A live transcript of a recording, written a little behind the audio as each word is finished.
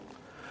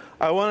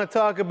I want to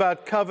talk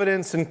about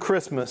covenants and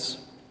Christmas.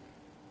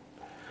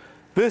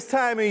 This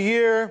time of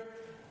year,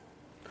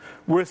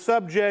 we're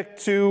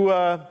subject to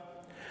a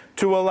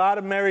lot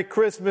of Merry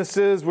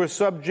Christmases. We're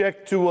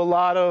subject to a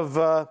lot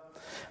of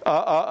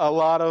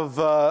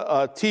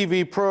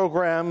TV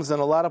programs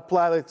and a lot of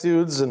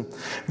platitudes and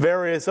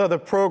various other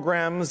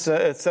programs,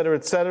 et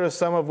cetera,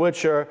 some of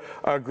which are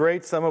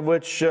great, some of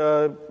which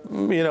are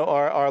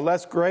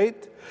less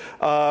great.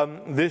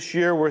 This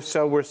year we're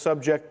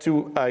subject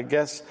to, I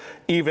guess,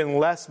 even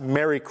less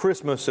Merry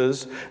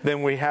Christmases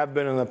than we have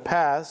been in the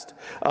past,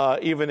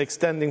 even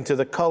extending to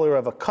the color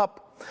of a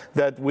cup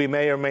that we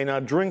may or may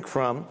not drink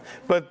from.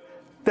 But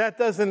it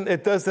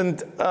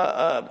doesn't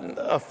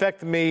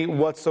affect me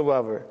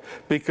whatsoever,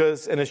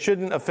 and it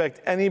shouldn't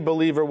affect any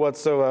believer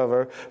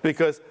whatsoever,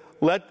 because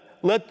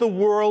let the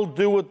world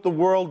do what the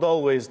world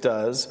always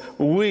does.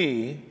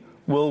 We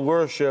will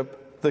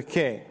worship the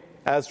King.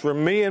 As for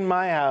me and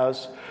my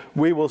house,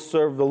 we will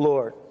serve the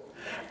Lord.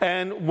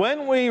 And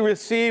when we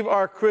receive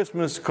our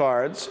Christmas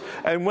cards,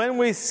 and when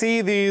we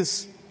see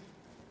these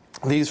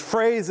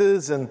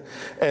phrases and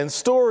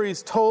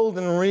stories told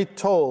and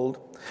retold,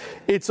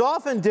 it's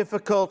often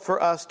difficult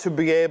for us to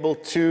be able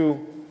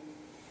to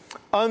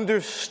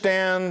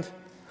understand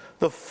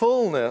the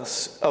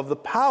fullness of the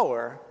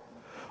power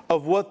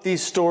of what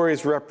these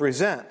stories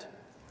represent.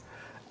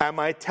 Am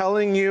I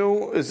telling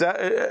you,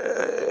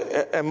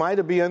 am I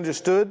to be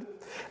understood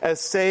as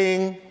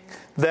saying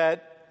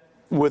that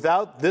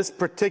without this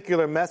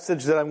particular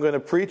message that I'm going to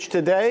preach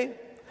today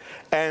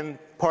and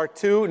part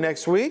 2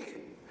 next week,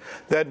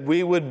 that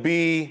we would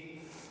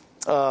be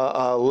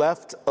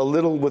left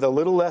with a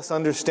little less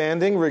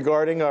understanding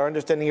regarding our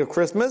understanding of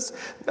Christmas,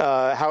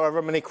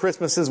 however many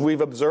Christmases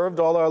we've observed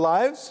all our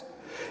lives?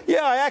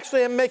 Yeah, I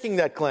actually am making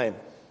that claim,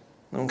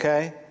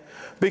 okay?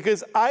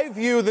 Because I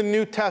view the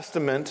New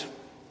Testament,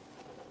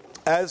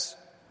 as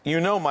you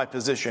know my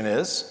position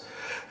is,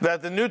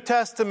 that the New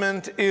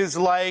Testament is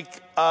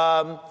like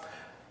the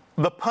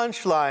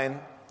punchline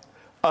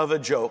of a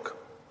joke.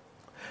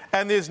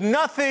 And there's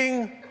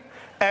nothing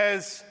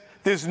as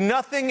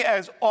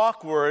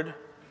awkward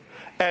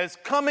as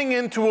coming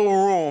into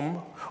a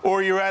room,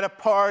 or you're at a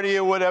party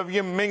or whatever,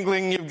 you're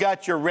mingling, you've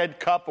got your red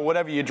cup or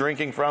whatever you're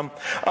drinking from,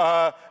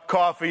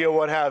 coffee or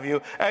what have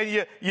you,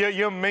 and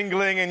you're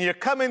mingling, and you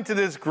come into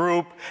this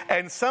group,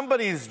 and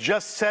somebody's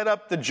just set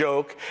up the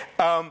joke,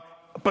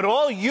 but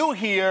all you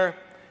hear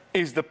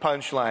is the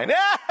punchline.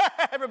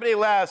 Everybody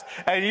laughs,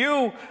 and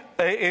you,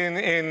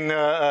 in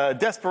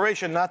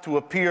desperation not to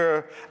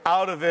appear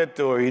out of it,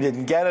 or you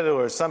didn't get it,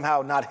 or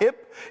somehow not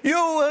hip,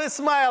 you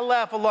smile,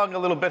 laugh along a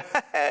little bit.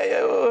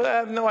 I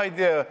have no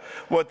idea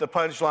what the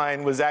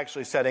punchline was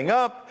actually setting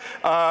up,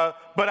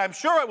 but I'm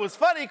sure it was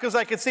funny because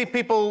I could see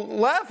people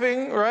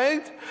laughing,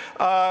 right?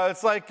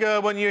 It's like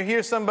when you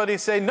hear somebody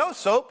say, "No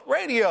soap,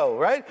 radio,"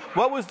 right?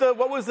 What was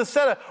the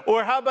setup?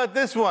 Or how about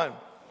this one?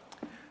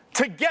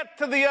 To get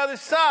to the other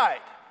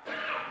side.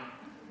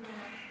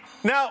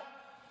 Now,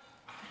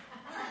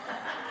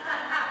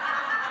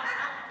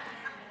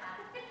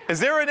 is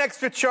there an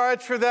extra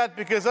charge for that?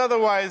 Because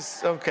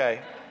otherwise,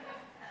 okay.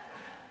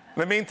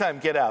 In the meantime,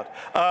 get out.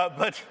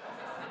 But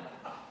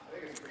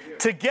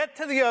to get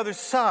to the other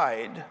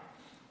side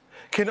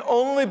can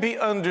only be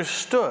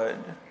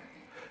understood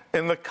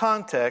in the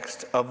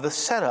context of the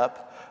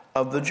setup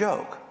of the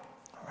joke.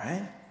 All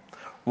right?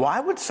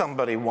 Why would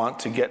somebody want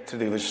to get to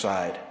the other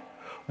side?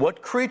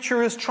 What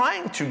creature is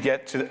trying to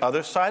get to the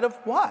other side of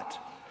what?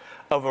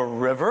 Of a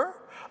river?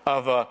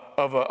 Of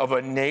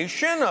a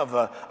nation? Of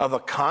a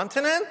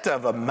continent?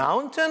 Of a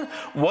mountain?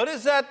 What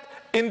is that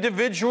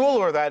individual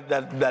or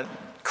that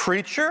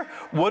creature?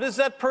 What does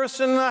that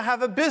person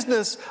have a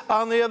business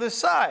on the other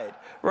side?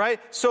 Right?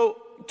 So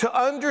to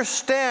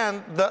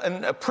understand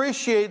and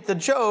appreciate the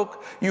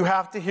joke, you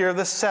have to hear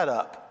the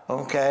setup.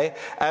 Okay,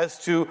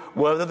 as to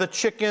whether the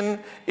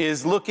chicken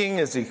is looking,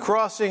 is he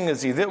crossing,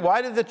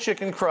 why did the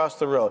chicken cross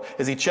the road?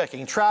 Is he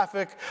checking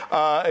traffic?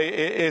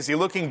 Is he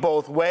looking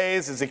both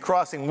ways? Is he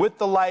crossing with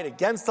the light,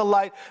 against the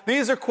light?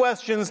 These are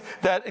questions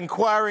that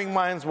inquiring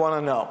minds want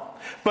to know.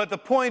 But the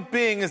point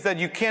being is that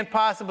you can't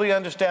possibly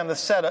understand the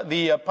setup,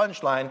 the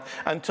punchline,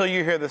 until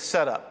you hear the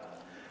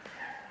setup.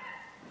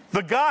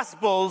 The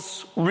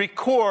Gospels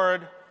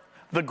record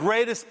the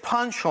greatest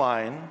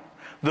punchline,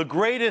 the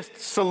greatest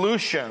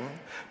solution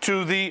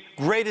to the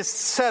greatest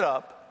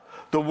setup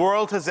the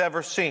world has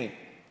ever seen.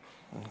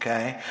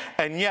 Okay?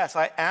 And yes,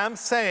 I am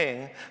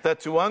saying that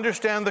to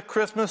understand the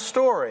Christmas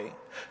story,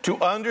 to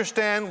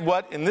understand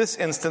what, in this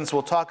instance,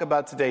 we'll talk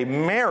about today,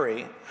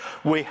 Mary,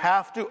 we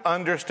have to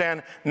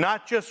understand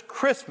not just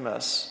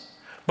Christmas,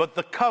 but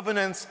the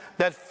covenants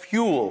that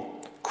fuel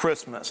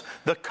Christmas,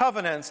 the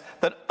covenants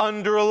that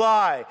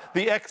underlie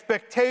the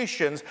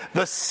expectations,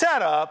 the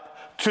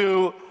setup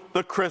to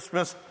the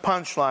Christmas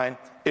punchline,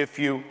 if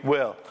you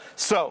will.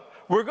 So,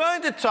 we're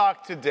going to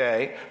talk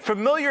today,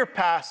 familiar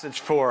passage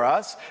for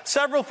us,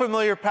 several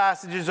familiar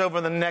passages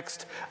over the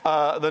next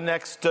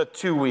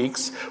 2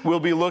 weeks. We'll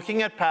be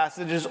looking at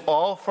passages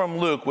all from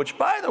Luke, which,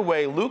 by the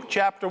way, Luke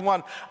chapter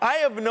 1, I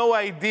have no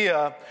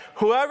idea.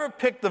 Whoever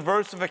picked the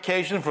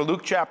versification for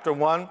Luke chapter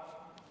 1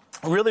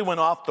 really went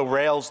off the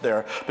rails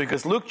there,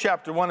 because Luke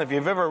chapter 1, if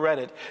you've ever read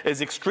it,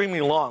 is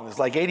extremely long. There's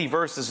like 80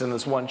 verses in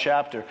this one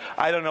chapter.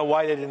 I don't know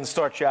why they didn't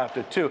start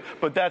chapter 2,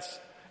 but that's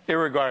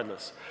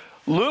irregardless.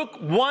 Luke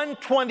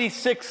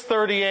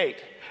 1:26-38.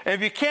 And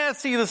if you can't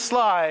see the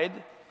slide,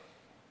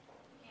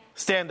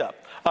 stand up.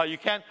 You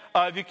can't.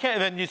 If you can't,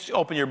 then you just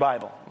open your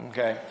Bible.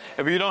 Okay.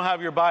 If you don't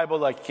have your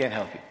Bible, I can't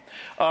help you.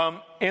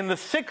 In the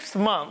 6th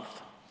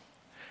month,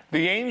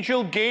 the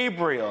angel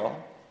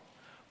Gabriel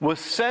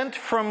was sent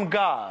from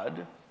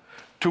God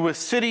to a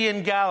city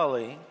in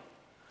Galilee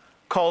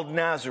called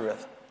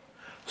Nazareth.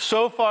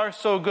 So far,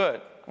 so good.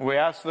 We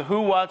ask the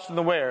who, whats, and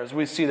the wheres.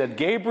 We see that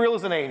Gabriel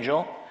is an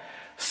angel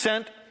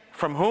sent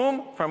from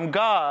whom? From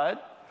God.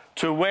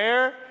 To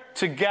where?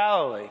 To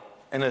Galilee,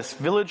 in this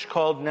village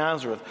called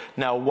Nazareth.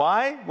 Now,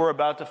 why? We're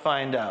about to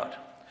find out.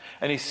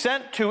 And he's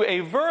sent to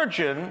a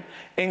virgin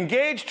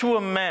engaged to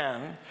a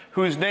man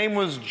whose name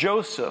was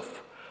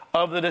Joseph,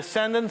 of the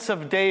descendants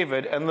of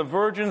David, and the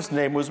virgin's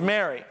name was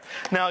Mary.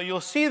 Now, you'll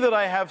see that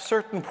I have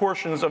certain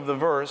portions of the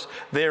verse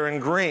there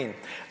in green.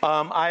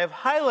 I have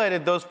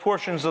highlighted those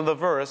portions of the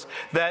verse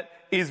that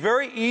are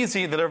very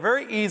easy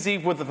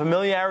with the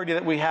familiarity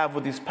that we have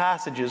with these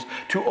passages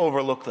to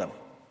overlook them.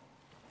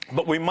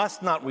 But we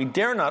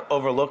dare not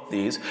overlook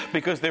these,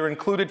 because they're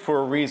included for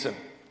a reason.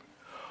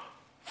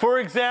 For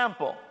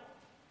example,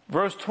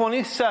 verse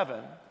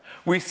 27,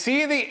 we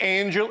see the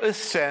angel is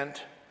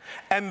sent.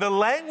 And the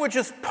language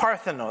is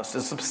parthenos,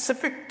 a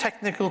specific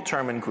technical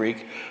term in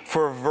Greek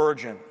for a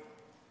virgin.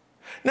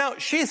 Now,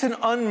 she's an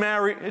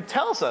unmarried, it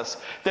tells us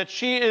that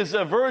she is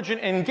a virgin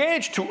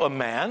engaged to a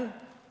man,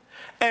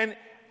 and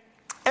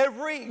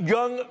every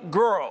young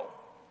girl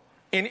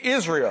in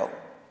Israel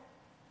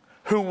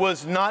who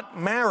was not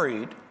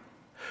married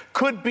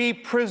could be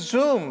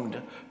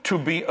presumed to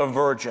be a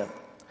virgin.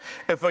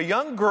 If a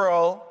young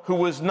girl who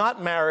was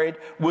not married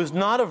was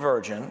not a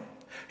virgin,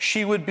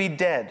 she would be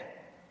dead,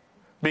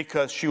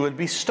 because she would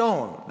be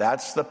stoned.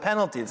 That's the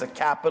penalty. It's a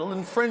capital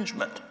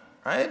infringement,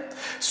 right?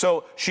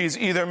 So she's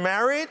either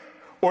married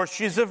or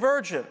she's a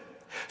virgin.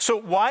 So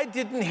why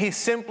didn't he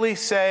simply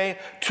say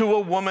to a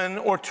woman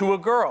or to a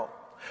girl?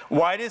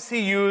 Why does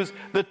he use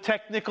the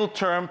technical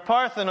term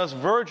parthenos,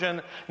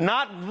 virgin,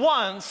 not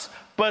once,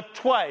 but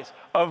twice?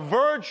 A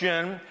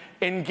virgin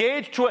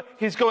engaged to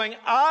he's going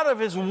out of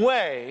his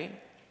way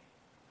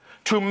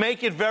to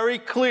make it very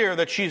clear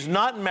that she's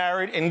not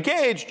married,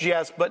 engaged,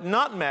 yes, but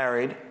not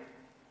married,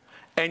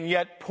 and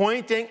yet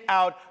pointing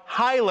out,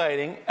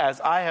 highlighting, as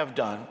I have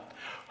done,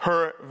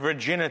 her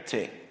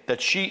virginity,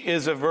 that she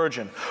is a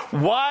virgin.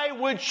 Why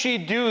would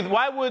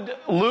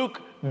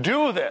Luke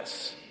do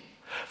this?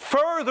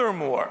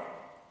 Furthermore,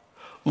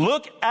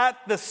 look at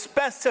the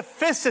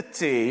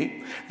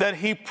specificity that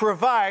he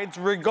provides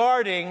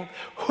regarding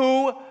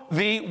who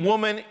the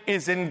woman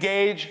is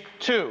engaged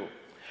to.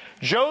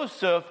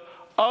 Joseph,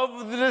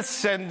 of the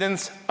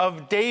descendants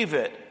of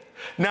David.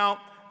 Now,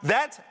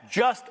 that's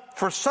just,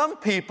 for some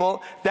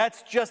people,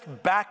 that's just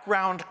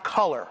background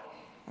color,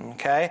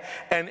 okay?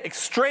 And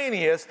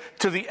extraneous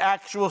to the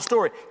actual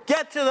story.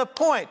 Get to the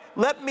point.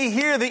 Let me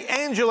hear the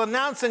angel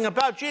announcing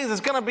about Jesus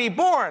going to be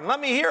born. Let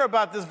me hear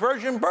about this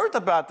virgin birth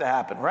about to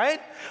happen, right?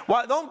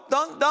 Why, don't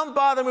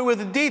bother me with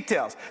the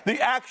details.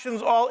 The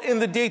action's all in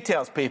the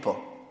details,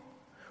 people.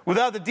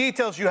 Without the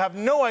details, you have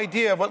no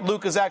idea what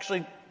Luke is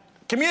actually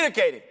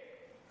communicating,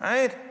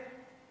 right?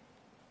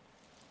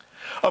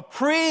 A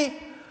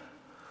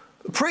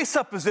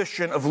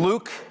presupposition of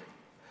Luke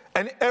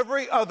and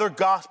every other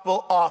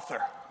gospel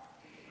author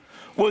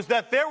was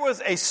that there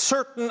was a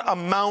certain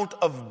amount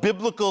of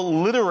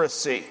biblical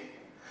literacy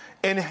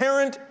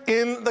inherent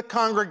in the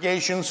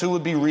congregations who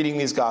would be reading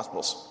these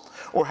gospels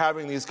or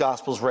having these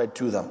gospels read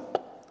to them.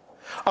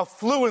 A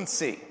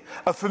fluency,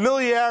 a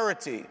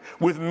familiarity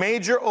with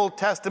major Old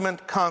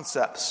Testament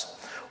concepts,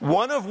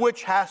 one of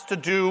which has to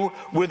do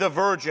with a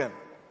virgin,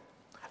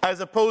 as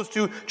opposed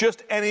to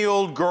just any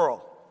old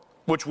girl,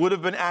 which would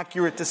have been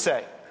accurate to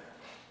say.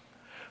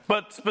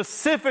 But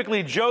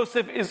specifically,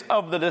 Joseph is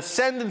of the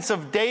descendants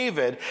of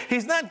David.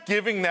 He's not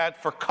giving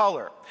that for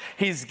color.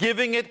 He's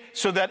giving it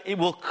so that it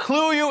will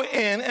clue you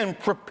in and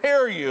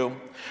prepare you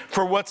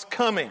for what's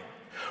coming.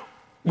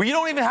 You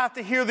don't even have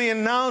to hear the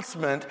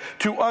announcement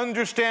to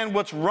understand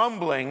what's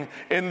rumbling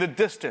in the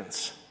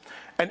distance.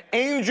 An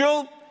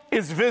angel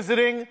is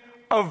visiting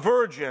a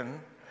virgin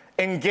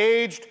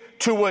engaged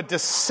to a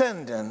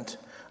descendant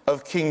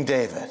of King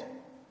David.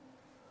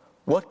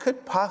 What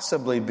could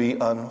possibly be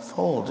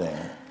unfolding?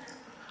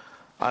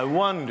 I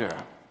wonder.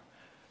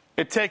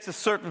 It takes a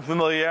certain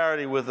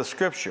familiarity with the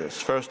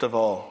scriptures, first of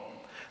all.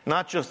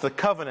 Not just the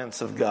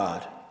covenants of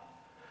God,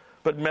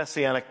 but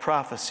messianic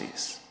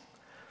prophecies.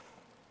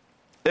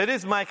 It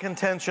is my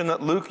contention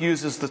that Luke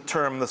uses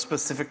the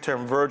specific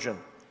term virgin,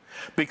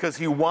 because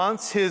he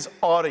wants his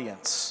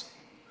audience,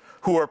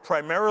 who are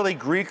primarily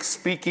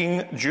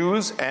Greek-speaking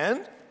Jews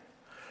and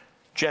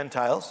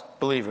Gentiles,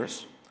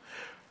 believers,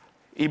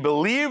 he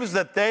believes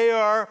that they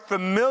are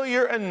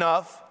familiar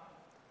enough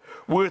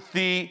with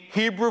the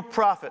Hebrew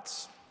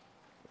prophets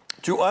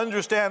to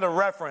understand a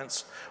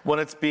reference when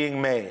it's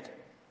being made.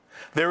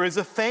 There is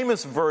a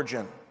famous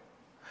virgin,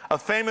 a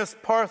famous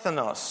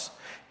Parthenos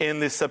in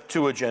the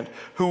Septuagint,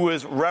 who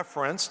is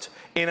referenced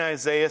in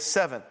Isaiah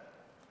 7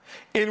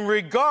 in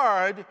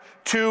regard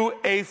to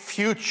a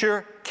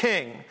future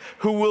king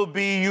who will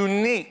be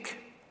unique.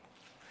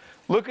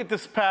 Look at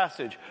this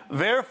passage.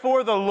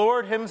 Therefore the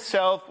Lord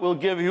himself will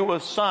give you a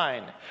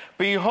sign.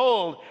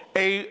 Behold,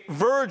 a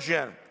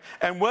virgin.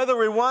 And whether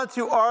we want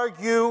to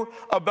argue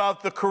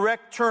about the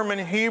correct term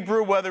in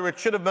Hebrew, whether it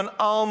should have been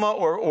Alma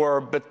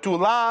or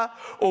Betula,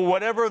 or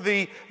whatever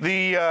the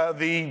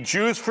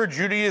Jews for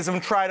Judaism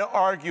try to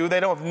argue,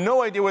 they don't have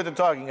no idea what they're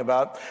talking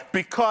about,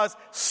 because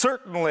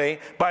certainly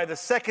by the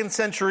 2nd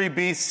century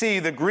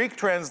BC, the Greek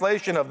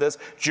translation of this,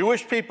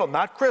 Jewish people,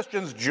 not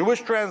Christians,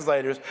 Jewish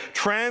translators,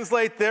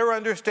 translate their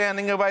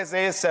understanding of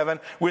Isaiah 7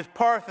 with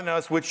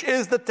Parthenos, which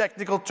is the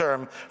technical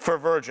term for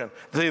virgin.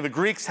 The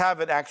Greeks have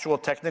an actual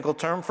technical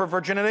term for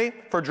virginity,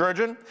 for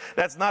virgin.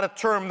 That's not a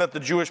term that the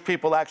Jewish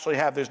people actually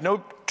have. There's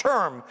no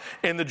term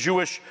in the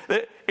Jewish,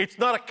 it's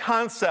not a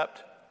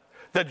concept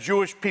that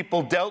Jewish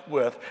people dealt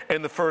with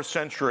in the 1st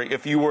century.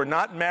 If you were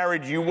not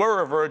married, you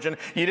were a virgin.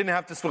 You didn't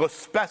have to go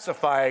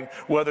specifying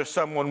whether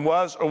someone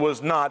was or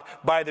was not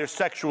by their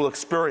sexual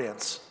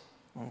experience.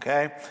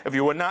 Okay? If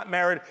you were not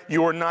married,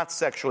 you were not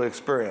sexually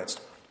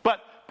experienced.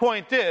 But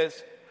point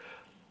is,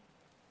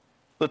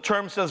 the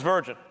term says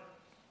virgin.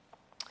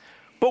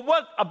 But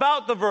what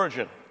about the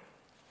virgin?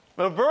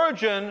 The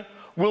virgin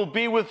will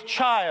be with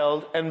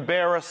child and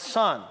bear a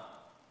son.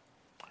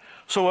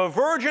 So a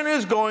virgin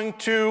is going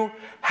to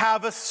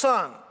have a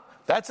son.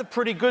 That's a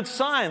pretty good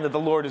sign that the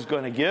Lord is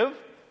going to give.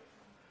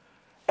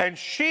 And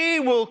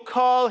she will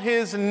call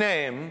his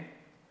name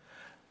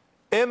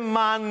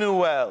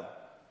Emmanuel,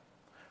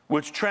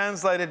 which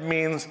translated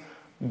means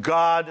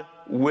God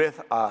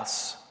with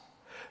us.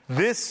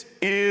 This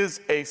is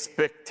a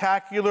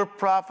spectacular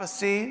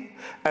prophecy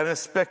and a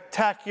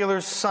spectacular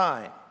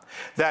sign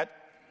that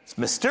it's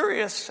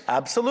mysterious,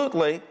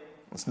 absolutely.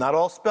 It's not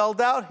all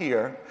spelled out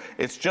here.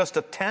 It's just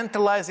a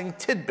tantalizing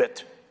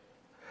tidbit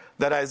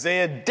that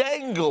Isaiah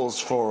dangles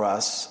for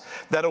us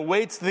that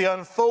awaits the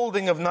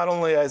unfolding of not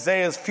only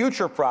Isaiah's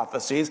future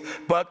prophecies,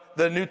 but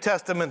the New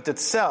Testament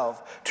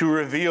itself to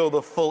reveal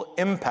the full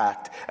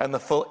impact and the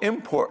full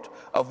import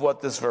of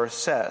what this verse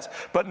says.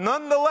 But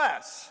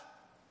nonetheless,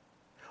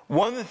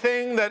 one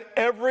thing that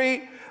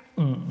every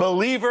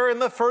believer in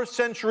the 1st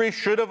century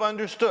should have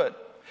understood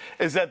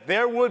is that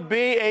there would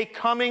be a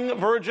coming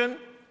virgin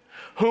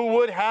who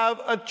would have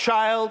a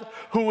child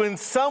who in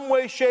some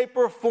way, shape,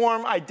 or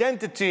form,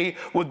 identity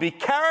would be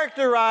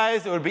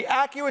characterized, it would be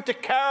accurate to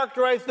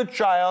characterize the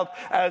child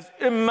as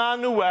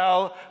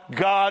Emmanuel,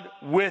 God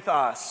with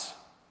us.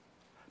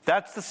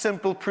 That's the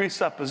simple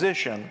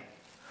presupposition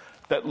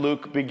that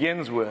Luke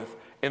begins with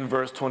in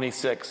verse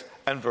 26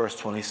 and verse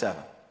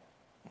 27.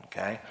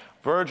 Okay?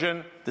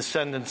 Virgin,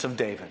 descendants of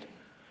David.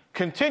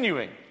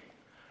 Continuing.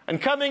 And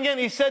coming in,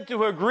 he said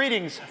to her,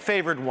 "Greetings,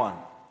 favored one.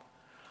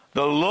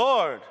 The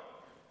Lord,"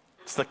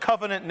 it's the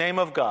covenant name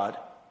of God,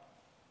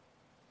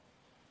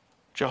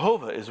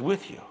 "Jehovah is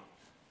with you."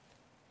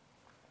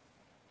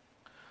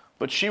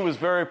 But she was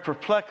very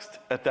perplexed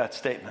at that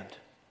statement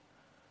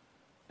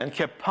and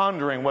kept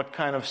pondering what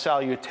kind of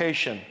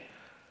salutation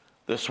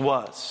this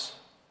was.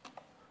 I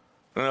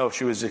don't know if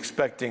she was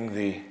expecting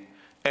the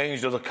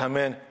angel to come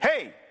in,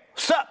 "Hey,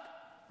 sup?"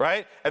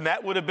 Right? And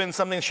that would have been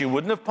something she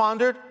wouldn't have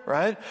pondered,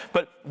 right?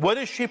 But what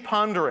is she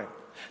pondering?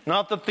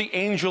 Not that the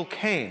angel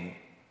came,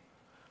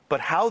 but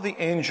how the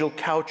angel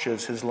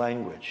couches his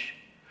language.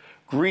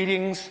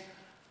 Greetings,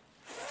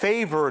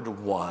 favored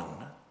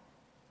one.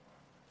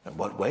 In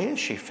what way is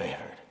she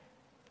favored?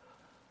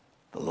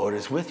 The Lord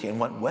is with you. In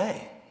what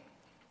way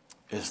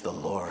is the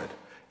Lord,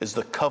 is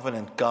the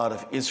covenant God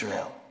of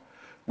Israel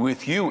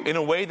with you in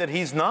a way that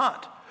he's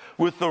not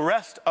with the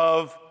rest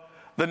of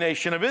the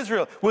nation of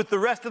Israel, with the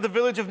rest of the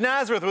village of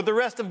Nazareth, with the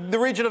rest of the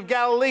region of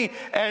Galilee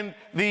and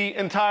the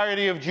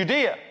entirety of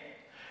Judea.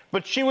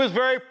 But she was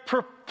very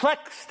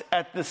perplexed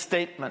at this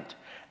statement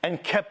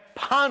and kept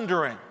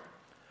pondering.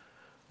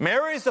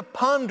 Mary's a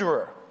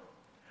ponderer.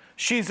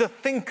 She's a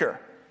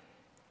thinker.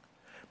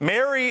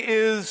 Mary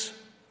is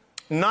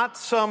not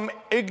some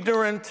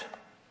ignorant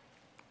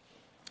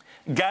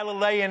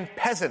Galilean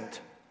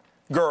peasant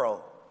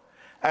girl,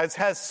 as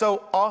has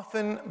so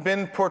often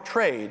been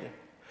portrayed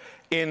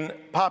in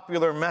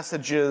popular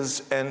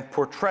messages and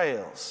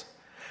portrayals.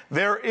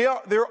 There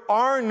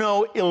are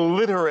no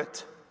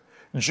illiterate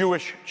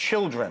Jewish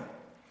children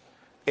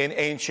in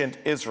ancient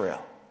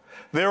Israel.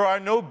 There are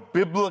no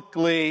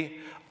biblically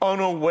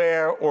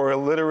unaware or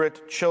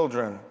illiterate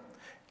children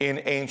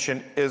in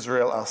ancient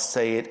Israel. I'll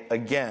say it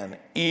again.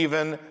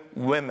 Even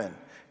women,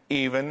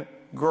 even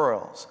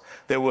girls.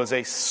 There was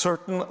a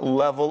certain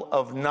level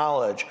of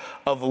knowledge,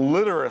 of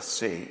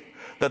literacy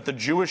that the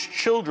Jewish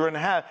children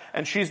had.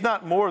 And she's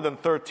not more than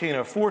 13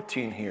 or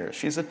 14 here.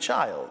 She's a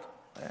child.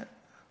 Right?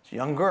 She's a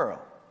young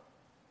girl.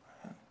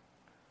 Right?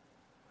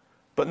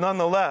 But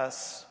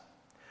nonetheless,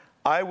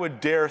 I would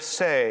dare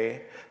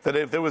say that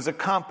if there was a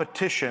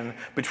competition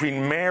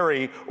between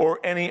Mary or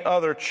any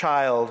other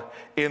child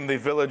in the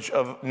village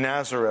of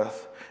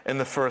Nazareth in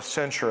the first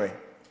century,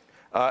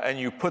 and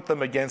you put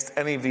them against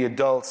any of the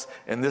adults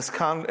in this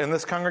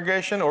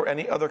congregation or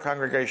any other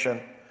congregation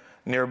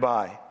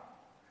nearby,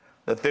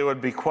 that there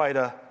would be quite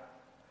a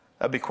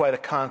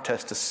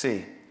contest to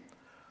see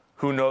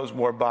who knows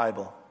more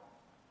Bible.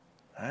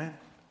 Right?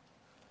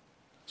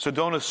 So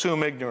don't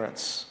assume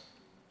ignorance.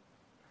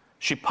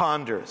 She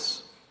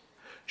ponders,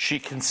 she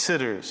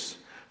considers,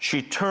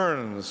 she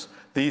turns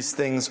these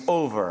things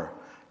over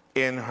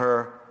in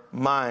her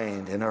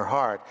mind, in her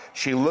heart.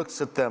 She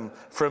looks at them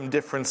from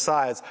different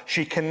sides.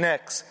 She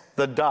connects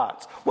the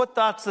dots. What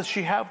dots does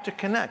she have to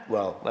connect?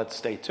 Well, let's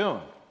stay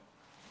tuned.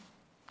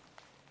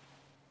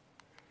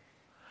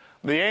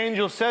 The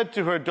angel said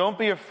to her, "Don't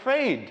be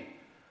afraid,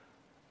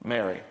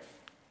 Mary.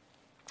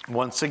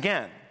 Once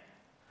again,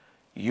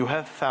 you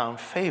have found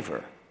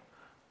favor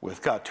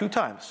with God." 2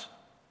 times.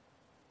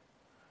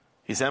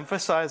 He's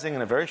emphasizing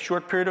in a very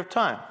short period of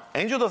time.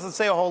 Angel doesn't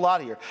say a whole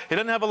lot here. He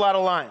doesn't have a lot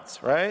of lines,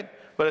 right?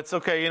 But it's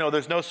okay.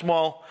 There's no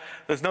small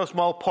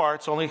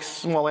parts, only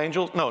small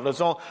angels. No,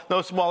 there's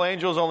no small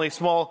angels, only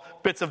small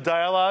bits of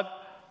dialogue.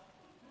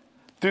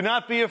 Do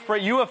not be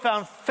afraid. You have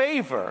found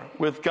favor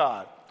with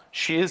God.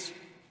 She is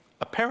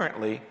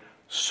apparently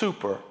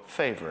super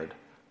favored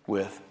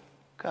with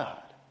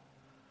God.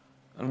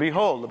 And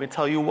behold, let me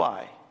tell you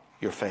why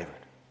you're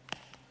favored.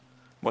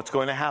 What's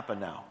going to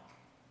happen now?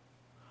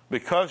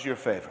 Because you're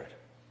favored,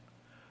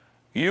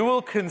 you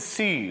will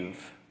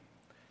conceive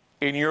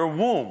in your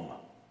womb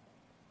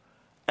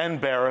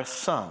and bear a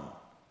son,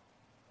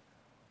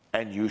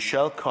 and you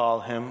shall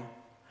call him,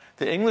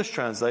 the English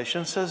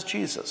translation says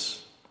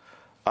Jesus.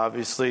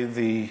 Obviously,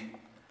 the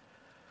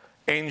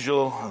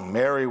angel and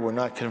Mary were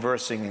not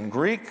conversing in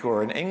Greek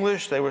or in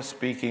English, they were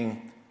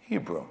speaking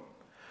Hebrew.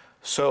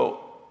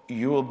 So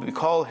you will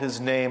call his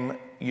name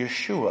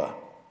Yeshua,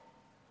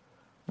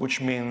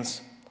 which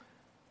means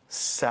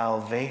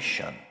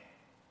salvation.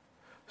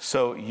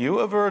 So you,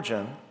 a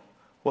virgin,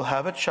 will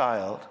have a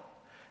child,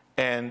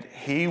 and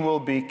he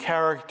will be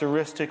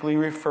characteristically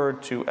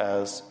referred to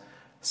as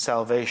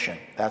salvation.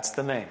 That's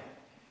the name.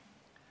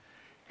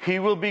 He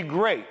will be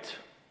great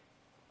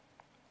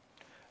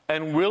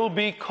and will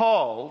be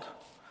called,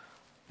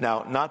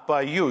 now not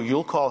by you,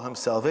 you'll call him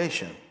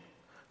salvation,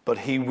 but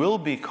he will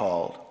be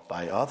called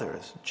by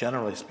others,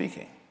 generally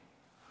speaking,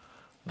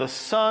 the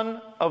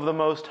Son of the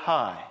Most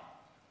High.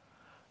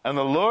 And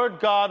the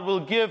Lord God will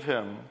give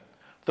him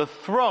the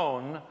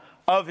throne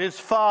of his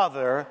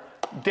father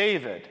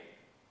David.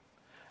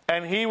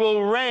 And he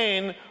will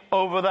reign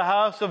over the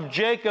house of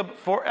Jacob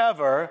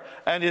forever,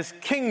 and his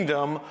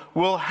kingdom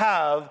will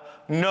have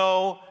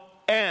no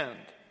end.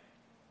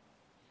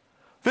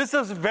 This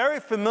is very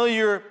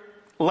familiar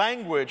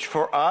language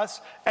for us.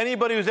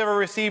 Anybody who's ever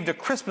received a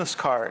Christmas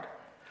card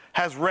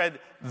has read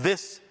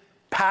this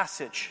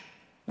passage.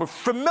 We're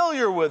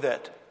familiar with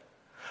it.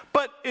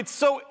 But it's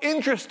so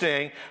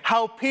interesting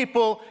how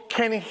people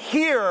can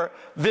hear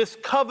this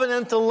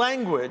covenantal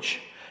language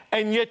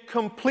and yet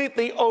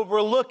completely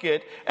overlook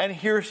it and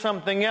hear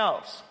something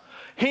else.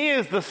 He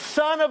is the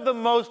Son of the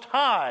Most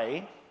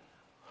High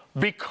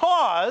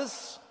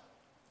because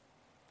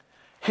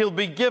he'll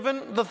be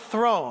given the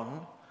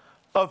throne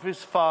of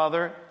his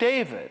father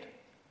David.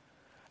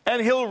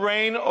 And he'll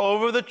reign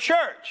over the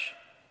church.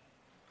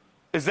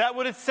 Is that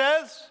what it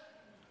says?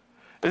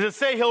 Does it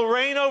say he'll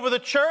reign over the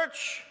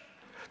church?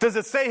 Does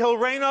it say he'll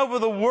reign over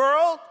the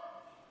world?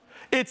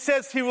 It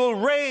says he will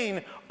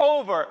reign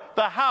over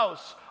the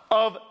house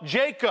of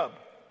Jacob.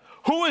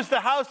 Who is the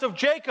house of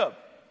Jacob?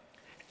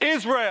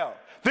 Israel.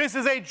 This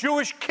is a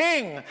Jewish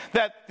king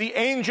that the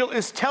angel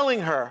is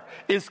telling her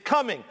is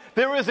coming.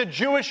 There is a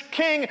Jewish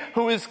king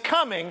who is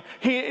coming.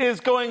 He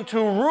is going to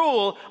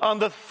rule on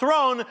the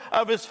throne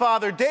of his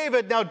father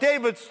David. Now,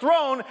 David's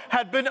throne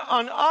had been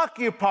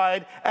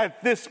unoccupied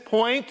at this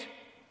point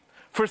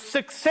for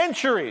 6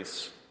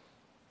 centuries.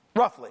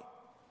 Roughly.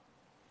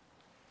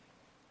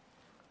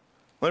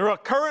 They're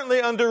currently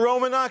under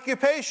Roman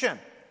occupation.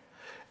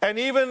 And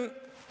even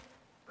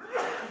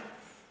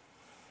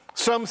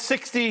some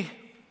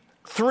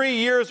 63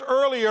 years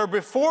earlier,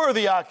 before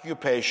the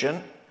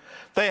occupation,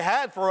 they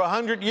had for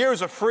 100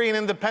 years a free and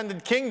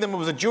independent kingdom. It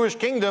was a Jewish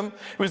kingdom.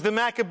 It was the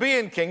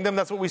Maccabean kingdom.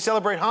 That's what we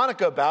celebrate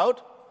Hanukkah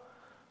about,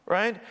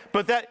 right?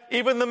 But that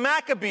even the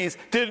Maccabees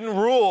didn't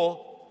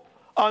rule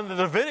on the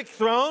Davidic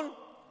throne.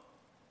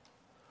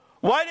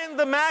 Why didn't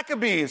the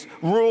Maccabees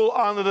rule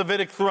on the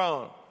Davidic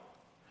throne?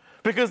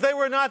 Because they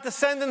were not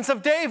descendants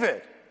of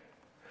David.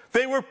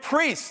 They were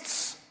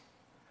priests.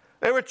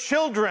 They were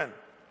children,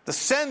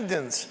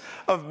 descendants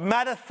of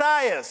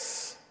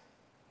Mattathias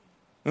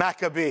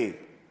Maccabee,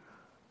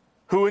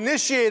 who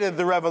initiated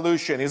the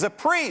revolution. He's a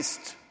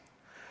priest.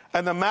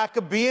 And the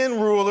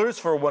Maccabean rulers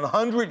for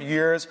 100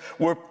 years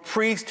were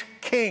priest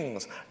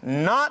kings,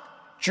 not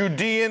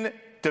Judean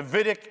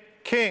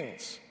Davidic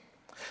kings.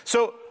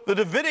 So the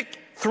Davidic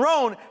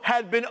throne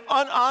had been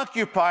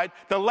unoccupied.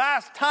 The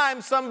last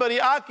time somebody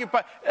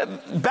occupied,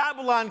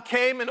 Babylon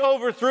came and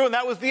overthrew, and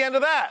that was the end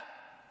of that.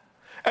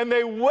 And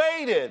they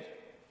waited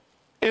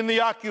in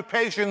the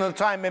occupation of the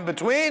time in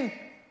between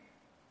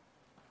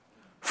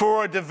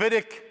for a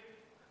Davidic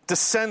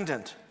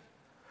descendant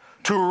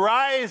to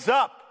rise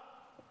up,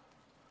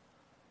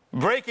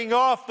 breaking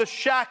off the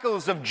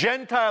shackles of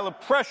Gentile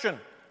oppression,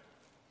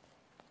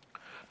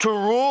 to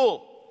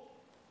rule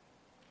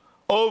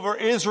over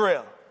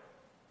Israel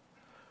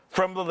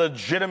from the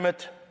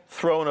legitimate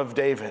throne of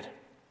David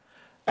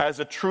as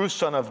a true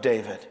son of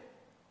David.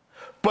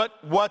 But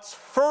what's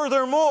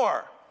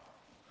furthermore,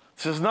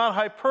 this is not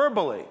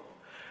hyperbole,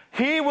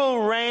 he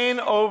will reign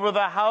over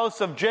the house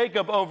of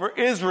Jacob, over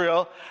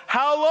Israel.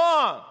 How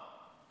long?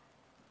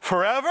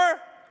 Forever?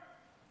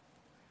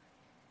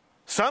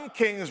 Some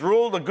kings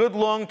ruled a good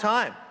long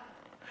time.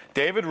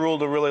 David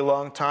ruled a really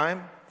long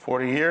time,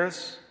 40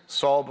 years.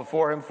 Saul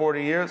before him,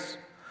 40 years.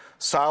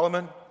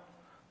 Solomon,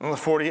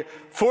 40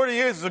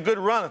 years is a good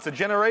run. It's a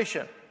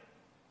generation.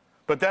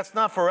 But that's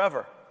not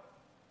forever.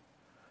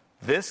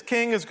 This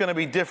king is going to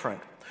be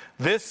different.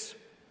 This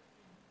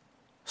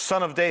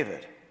son of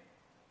David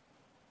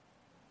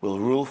will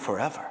rule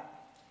forever.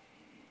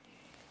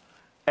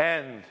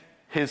 And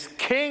his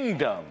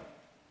kingdom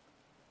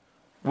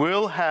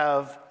will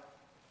have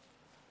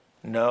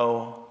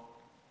no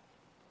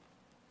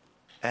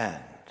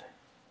end.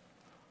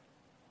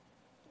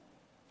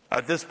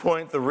 At this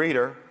point, the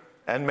reader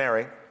and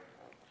Mary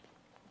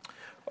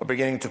are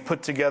beginning to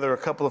put together a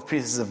couple of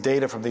pieces of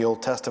data from the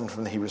Old Testament,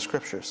 from the Hebrew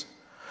Scriptures.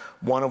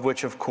 One of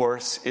which, of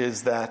course,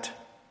 is that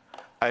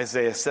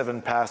Isaiah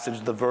 7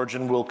 passage, the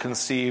virgin will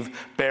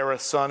conceive, bear a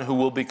son who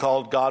will be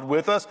called God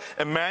with us.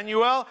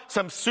 Emmanuel,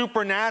 some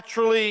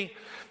supernaturally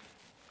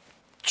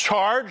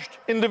charged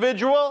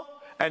individual.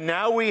 And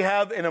now we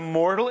have an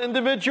immortal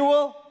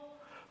individual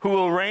who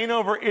will reign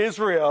over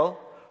Israel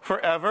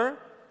forever.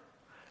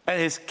 And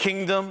his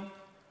kingdom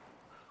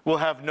will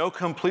have no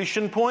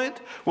completion point,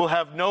 will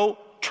have no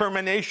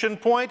termination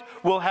point,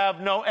 will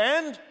have no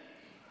end.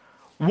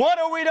 What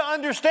are we to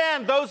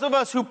understand, those of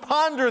us who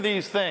ponder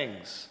these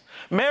things?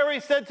 Mary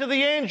said to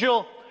the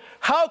angel,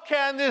 "How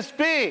can this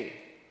be?"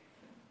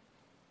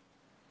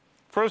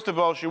 First of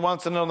all, she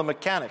wants to know the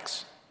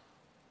mechanics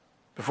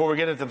before we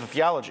get into the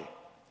theology.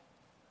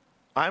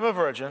 I'm a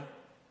virgin.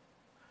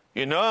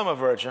 You know I'm a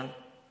virgin.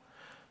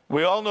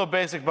 We all know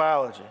basic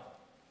biology.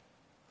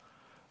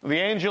 The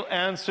angel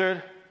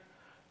answered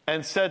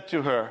and said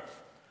to her,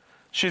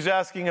 she's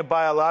asking a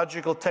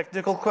biological,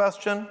 technical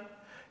question.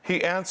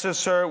 He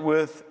answers her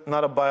with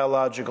not a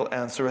biological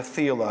answer, a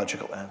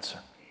theological answer.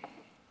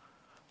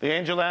 The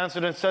angel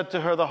answered and said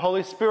to her, the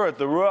Holy Spirit,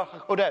 the Ruach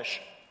HaKodesh,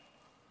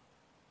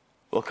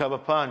 will come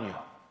upon you.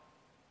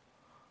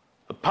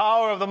 The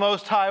power of the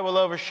Most High will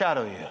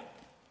overshadow you.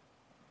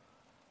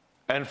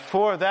 And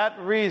for that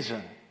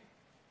reason,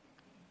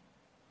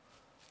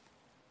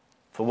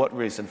 for what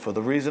reason? For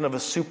the reason of a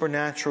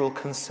supernatural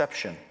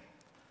conception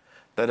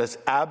that is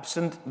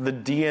absent the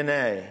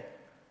DNA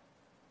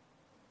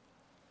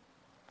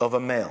of a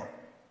male.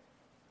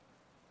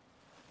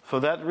 For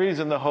that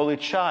reason, the Holy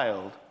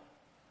Child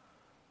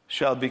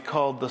shall be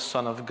called the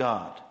Son of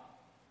God.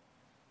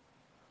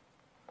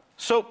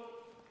 So,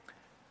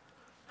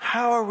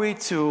 how are we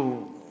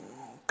to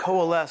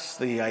coalesce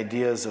the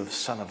ideas of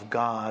Son of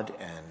God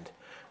and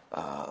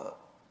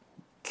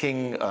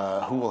King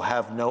who will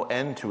have no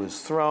end to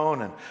his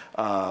throne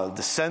and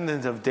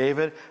descendant of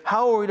David?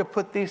 How are we to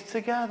put these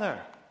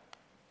together?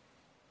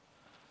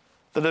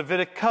 The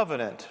Davidic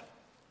covenant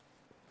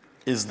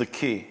is the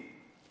key.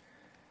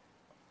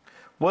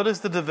 What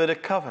is the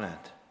Davidic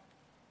covenant?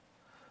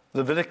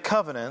 The Davidic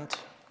covenant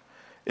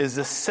is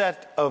a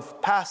set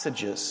of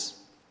passages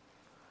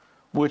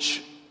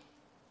which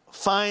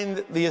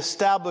find the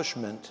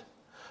establishment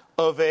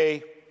of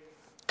a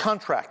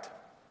contract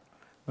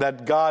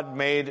that God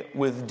made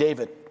with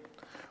David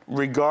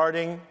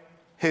regarding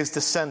his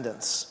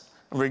descendants,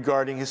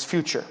 regarding his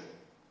future.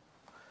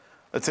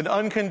 It's an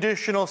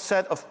unconditional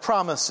set of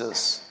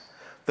promises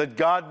that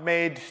God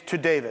made to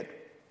David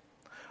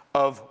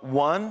of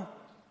one,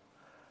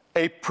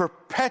 a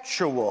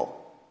perpetual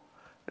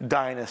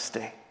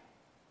dynasty.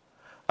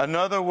 In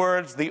other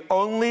words, the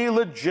only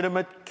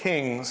legitimate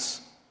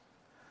kings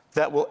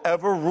that will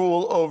ever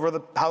rule over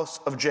the house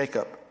of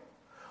Jacob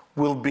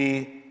will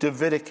be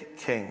Davidic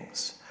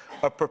kings,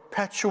 a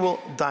perpetual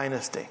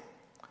dynasty.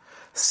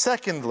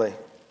 Secondly,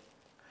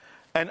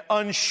 an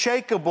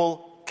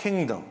unshakable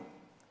kingdom,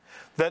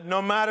 that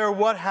no matter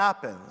what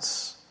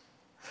happens,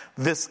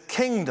 this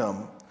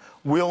kingdom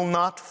will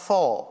not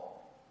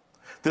fall.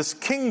 This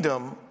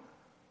kingdom,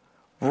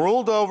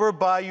 ruled over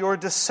by your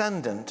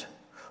descendant,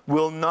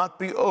 will not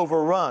be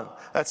overrun.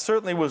 That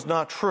certainly was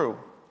not true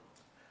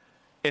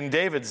in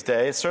David's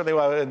day, certainly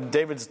while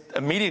David's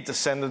immediate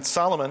descendant,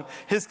 Solomon,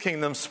 his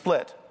kingdom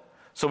split.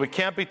 So we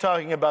can't be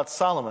talking about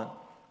Solomon.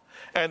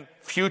 And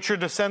future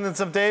descendants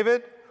of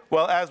David?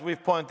 Well, as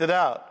we've pointed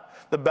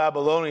out, the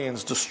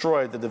Babylonians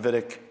destroyed the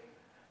Davidic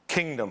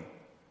kingdom,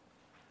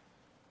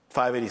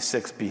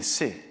 586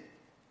 BC.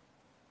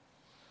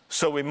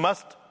 So we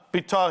must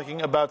be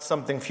talking about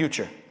something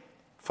future,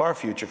 far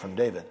future from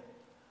David.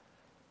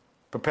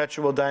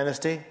 Perpetual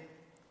dynasty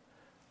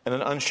and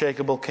an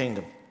unshakable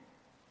kingdom.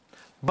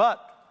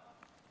 But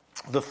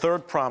the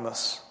third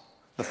promise,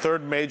 the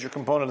third major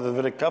component of the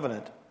Davidic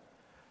covenant,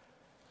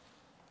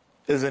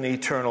 is an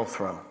eternal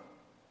throne.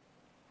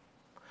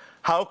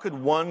 How could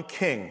one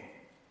king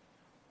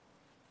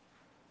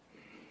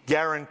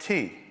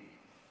guarantee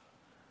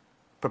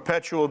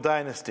perpetual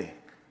dynasty,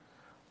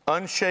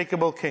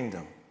 unshakable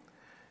kingdom,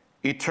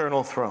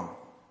 eternal throne?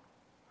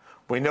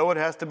 We know it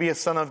has to be a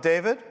son of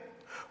David.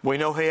 We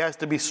know he has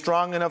to be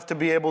strong enough to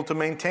be able to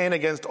maintain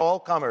against all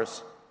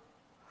comers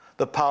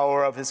the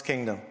power of his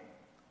kingdom.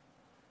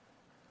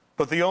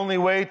 But the only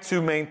way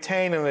to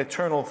maintain an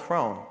eternal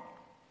throne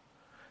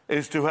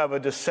is to have a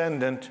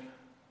descendant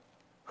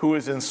who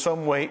is in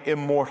some way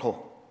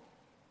immortal,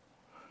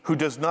 who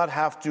does not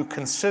have to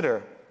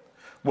consider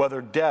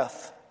whether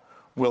death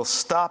will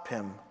stop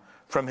him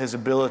from his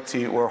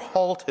ability or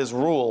halt his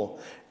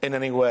rule in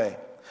any way.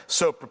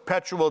 So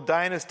perpetual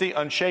dynasty,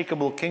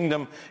 unshakable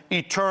kingdom,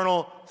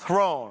 eternal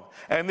throne.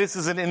 And this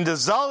is an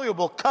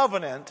indissoluble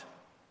covenant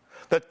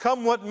that,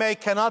 come what may,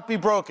 cannot be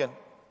broken,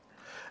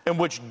 in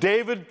which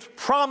David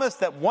promised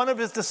that one of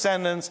his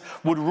descendants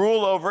would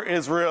rule over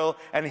Israel,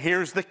 and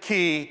here's the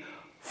key: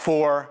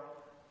 forever.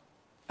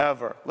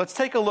 Let's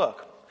take a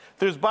look.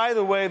 By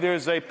the way,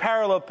 there's a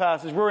parallel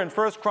passage. We're in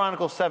 1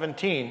 Chronicles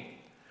 17,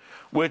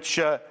 which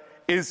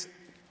is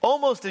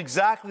almost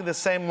exactly the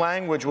same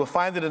language. We'll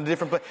find it in a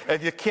different place.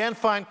 If you can't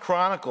find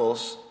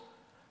Chronicles,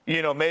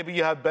 maybe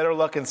you have better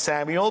luck in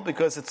Samuel,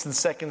 because it's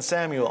in 2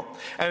 Samuel.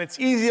 And it's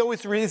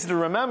always easy to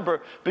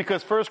remember,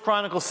 because 1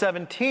 Chronicles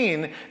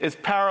 17 is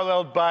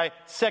paralleled by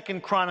 2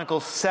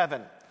 Chronicles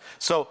 7.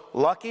 So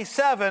lucky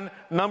 7,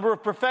 number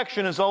of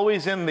perfection, is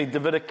always in the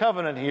Davidic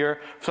covenant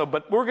here.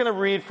 But we're going to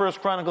read 1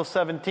 Chronicles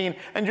 17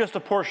 and just a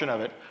portion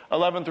of it,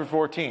 11 through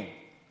 14.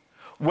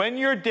 When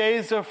your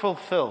days are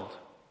fulfilled,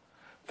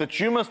 that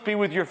you must be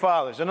with your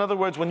fathers. In other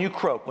words, when you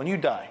croak, when you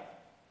die,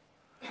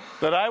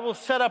 that I will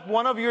set up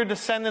one of your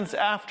descendants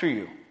after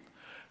you,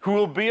 who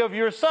will be of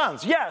your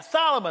sons. Yeah,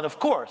 Solomon, of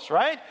course,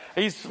 right?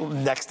 He's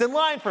next in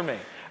line for me.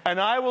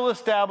 And I will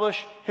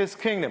establish his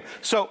kingdom.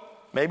 So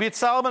maybe it's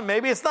Solomon,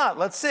 maybe it's not.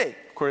 Let's see.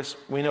 Of course,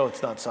 we know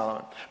it's not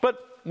Solomon.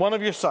 But one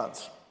of your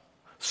sons,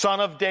 son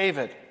of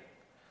David.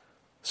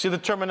 See the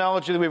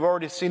terminology that we've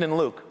already seen in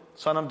Luke,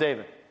 son of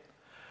David.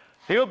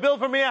 He will build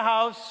for me a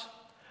house,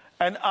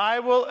 and I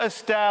will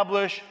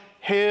establish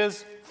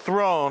his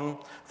throne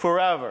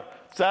forever.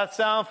 Does that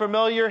sound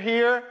familiar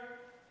here?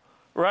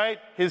 Right?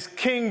 His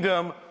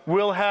kingdom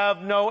will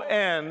have no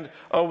end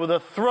over the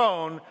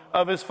throne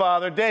of his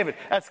father David.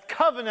 That's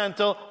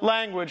covenantal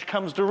language,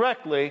 comes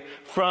directly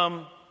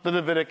from the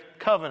Davidic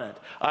covenant.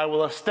 I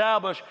will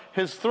establish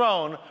his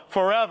throne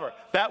forever.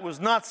 That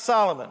was not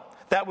Solomon.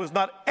 That was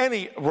not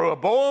any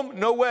Rehoboam,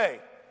 no way.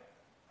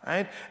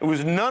 Right? It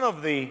was none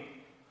of the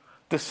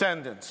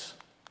descendants.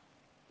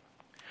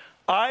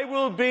 I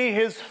will be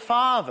his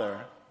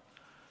father,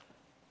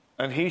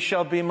 and he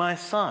shall be my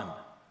son.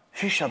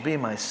 He shall be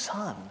my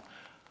son.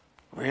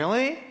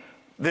 Really?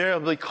 They'll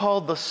be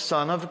called the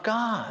Son of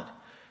God.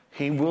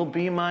 He will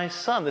be my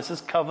son. This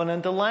is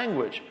covenantal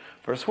language.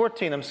 Verse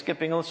 14, I'm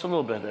skipping just a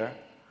little bit there.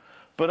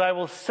 But I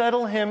will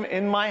settle him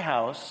in my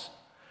house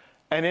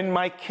and in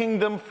my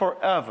kingdom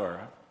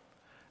forever,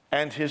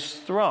 and his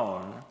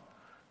throne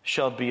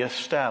shall be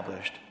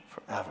established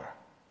forever.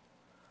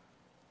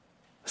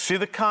 See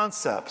the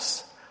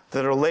concepts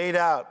that are laid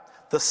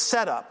out. The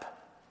setup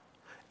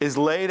is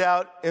laid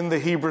out in the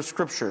Hebrew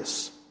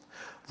Scriptures.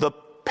 The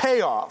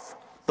payoff,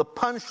 the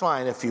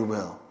punchline, if you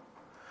will,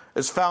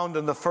 is found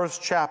in the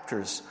first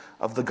chapters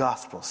of the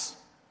Gospels.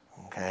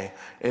 Okay?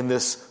 In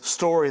this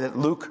story that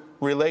Luke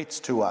relays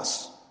to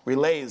us.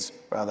 Right?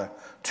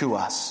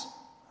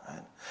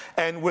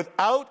 And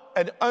without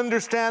an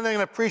understanding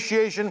and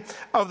appreciation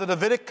of the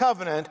Davidic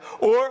covenant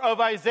or of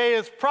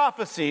Isaiah's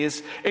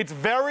prophecies, it's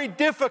very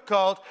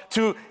difficult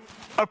to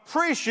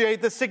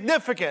appreciate the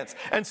significance.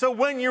 And so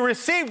when you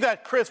receive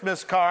that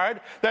Christmas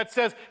card that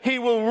says he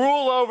will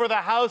rule over the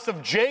house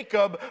of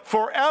Jacob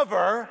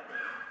forever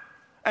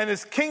and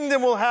his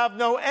kingdom will have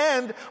no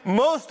end,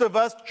 most of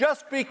us,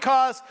 just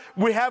because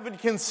we haven't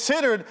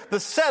considered the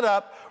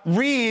setup,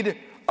 read,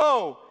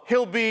 oh,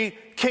 he'll be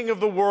king of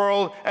the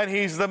world and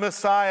he's the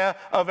Messiah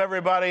of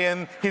everybody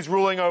and he's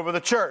ruling over the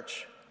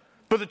church.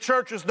 But the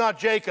church is not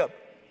Jacob.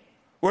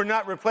 We're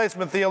not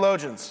replacement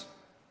theologians.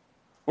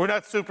 We're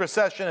not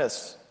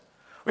supersessionists.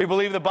 We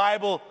believe the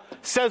Bible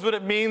says what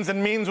it means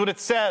and means what it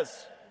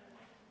says.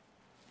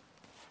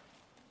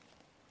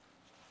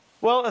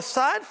 Well,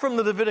 aside from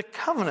the Davidic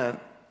covenant,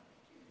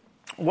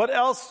 what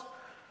else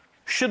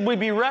should we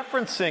be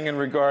referencing in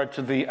regard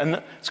to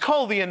it's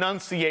called the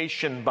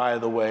Annunciation, by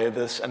the way,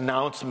 this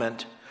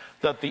announcement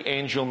that the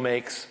angel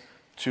makes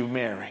to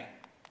Mary?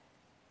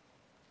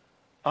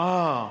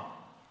 Oh,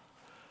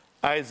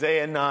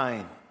 Isaiah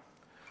 9.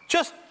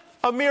 Just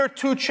a mere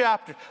 2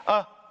 chapters,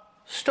 a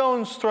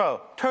stone's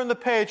throw. Turn the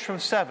page from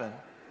 7,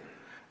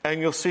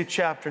 and you'll see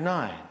chapter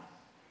 9.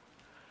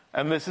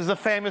 And this is a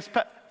famous,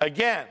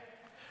 again,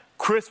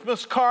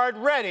 Christmas card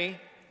ready,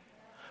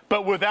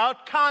 but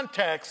without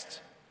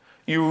context,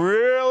 you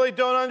really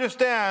don't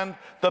understand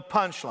the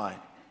punchline.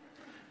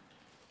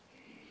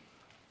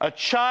 A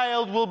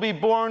child will be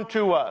born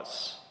to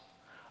us.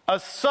 A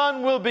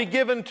son will be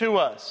given to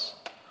us.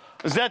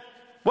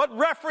 What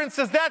reference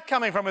is that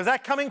coming from? Is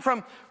that coming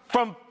from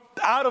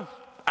out of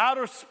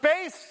outer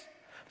space?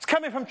 It's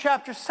coming from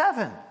chapter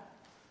 7.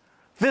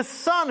 This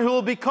son who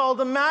will be called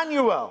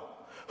Emmanuel,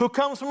 who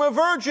comes from a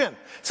virgin.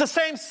 It's the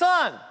same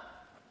son.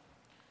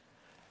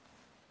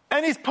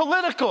 And he's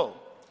political.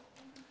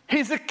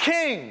 He's a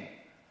king.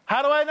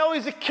 How do I know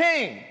he's a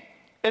king?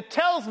 It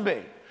tells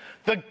me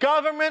the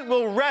government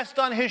will rest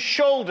on his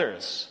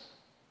shoulders.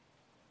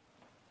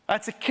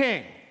 That's a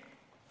king.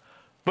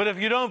 But if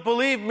you don't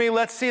believe me,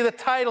 let's see the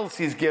titles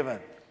he's given.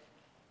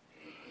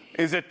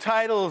 Is it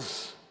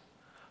titles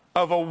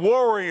of a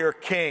warrior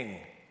king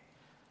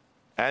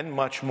and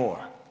much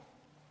more?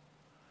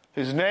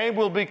 His name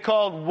will be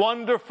called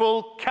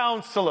Wonderful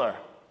Counselor.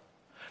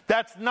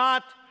 That's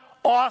not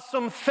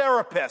Awesome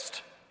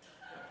Therapist.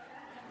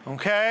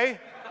 Okay?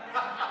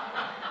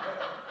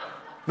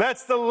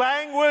 That's the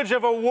language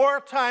of a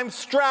wartime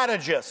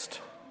strategist.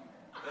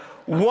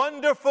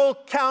 Wonderful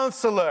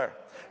Counselor.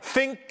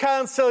 Think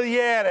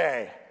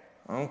consigliere.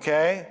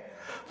 Okay?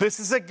 This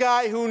is a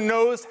guy who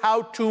knows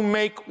how to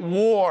make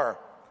war.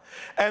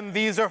 And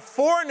these are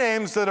 4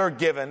 names that are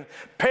given.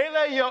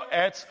 Pele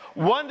Yoetz,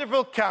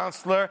 Wonderful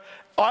Counselor,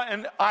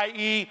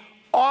 i.e.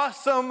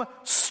 Awesome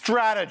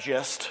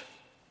Strategist.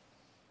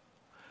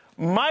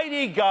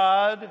 Mighty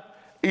God,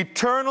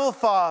 Eternal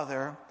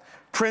Father,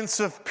 Prince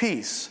of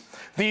Peace.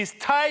 These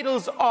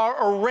titles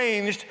are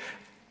arranged,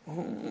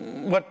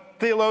 what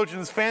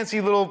theologians,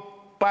 fancy little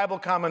Bible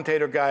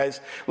commentator guys,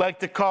 like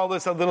to call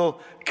this a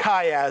little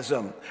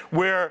chiasm,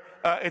 where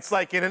it's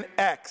like in an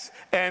X,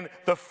 and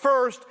the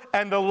first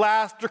and the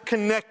last are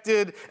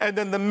connected, and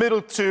then the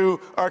middle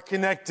 2 are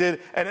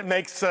connected, and it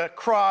makes a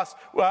cross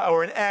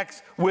or an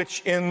X,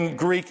 which in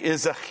Greek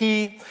is a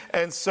chi,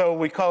 and so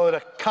we call it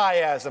a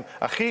chiasm.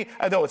 A chi?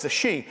 No, it's a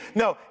she.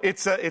 No,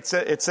 it's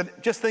a.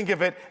 Just think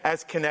of it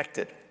as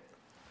connected.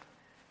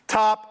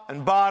 Top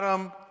and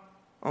bottom,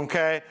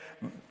 okay,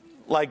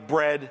 like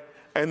bread.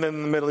 And then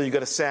in the middle, you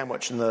got a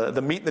sandwich. And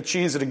the meat and the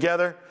cheese are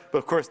together. But,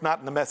 of course, not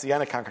in the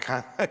Messianic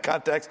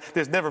context.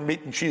 There's never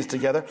meat and cheese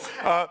together.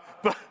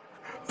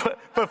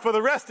 But for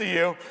the rest of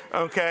you,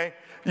 okay,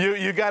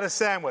 you got a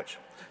sandwich.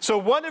 So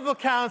Wonderful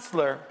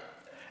Counselor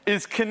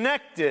is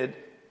connected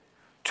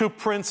to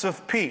Prince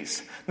of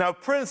Peace. Now,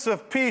 Prince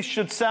of Peace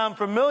should sound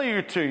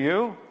familiar to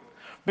you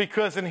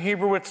because in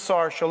Hebrew it's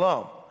Sar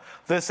Shalom.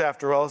 This,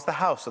 after all, is the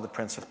house of the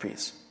Prince of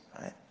Peace.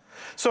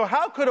 So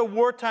how could a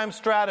wartime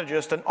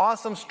strategist, an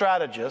awesome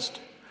strategist,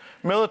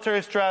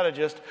 military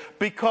strategist,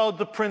 be called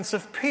the Prince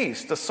of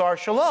Peace, the Sar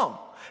Shalom?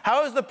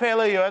 How is the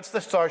Pele Yoetz the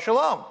Sar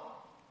Shalom?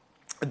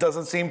 It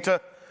doesn't seem to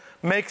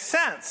make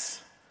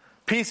sense.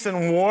 Peace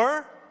and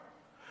war?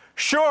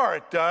 Sure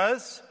it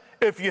does,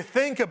 if you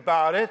think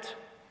about it.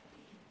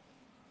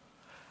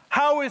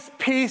 How is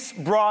peace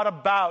brought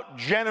about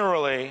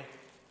generally?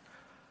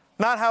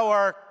 Not how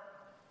I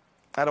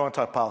don't want to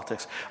talk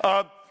politics.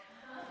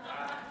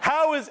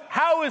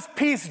 How is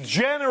peace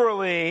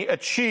generally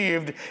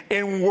achieved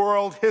in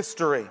world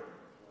history?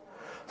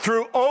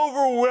 Through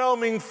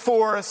overwhelming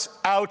force,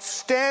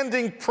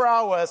 outstanding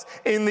prowess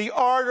in the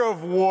art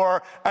of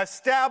war,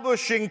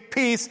 establishing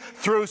peace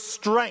through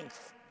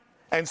strength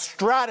and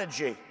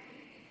strategy.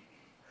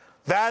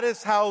 That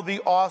is how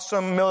the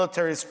awesome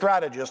military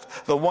strategist,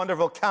 the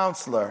Wonderful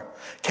Counselor,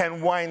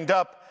 can wind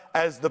up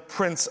as the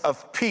Prince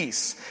of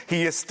Peace.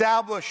 He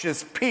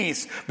establishes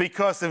peace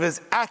because of his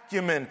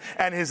acumen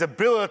and his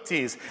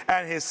abilities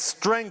and his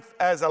strength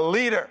as a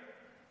leader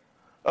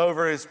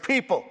over his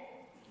people,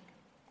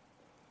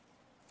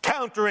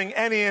 countering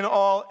any and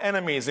all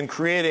enemies and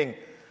creating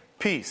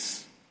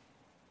peace.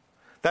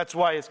 That's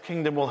why his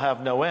kingdom will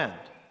have no end.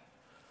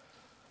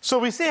 So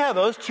we see how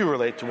those two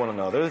relate to one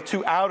another, the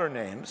 2 outer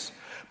names.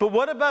 But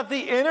what about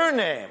the inner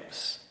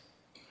names?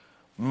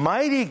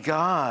 Mighty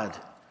God,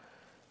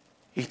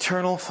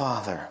 Eternal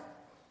Father,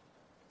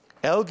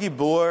 El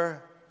Gibor,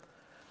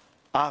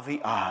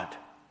 Aviad.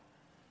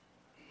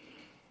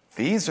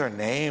 These are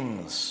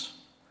names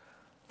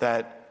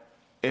that,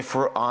 if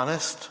we're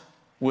honest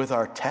with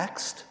our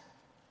text,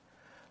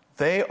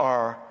 they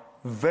are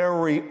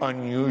very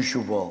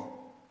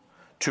unusual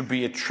to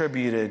be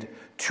attributed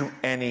to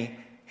any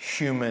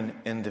human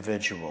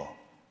individual.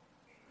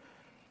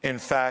 In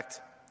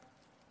fact,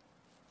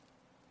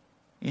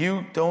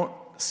 you don't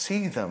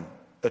see them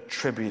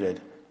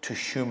attributed to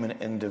human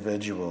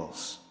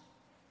individuals.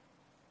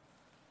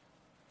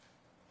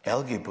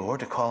 El Gibor,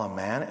 to call a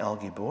man El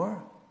Gibor?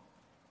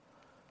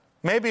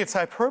 Maybe it's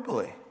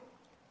hyperbole.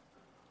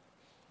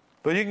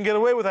 But you can get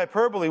away with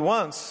hyperbole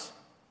once.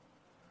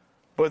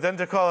 But then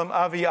to call him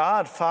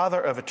Aviad, Father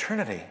of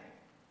Eternity.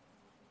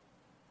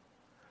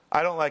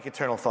 I don't like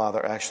Eternal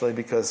Father, actually,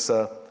 because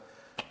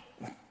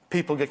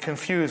people get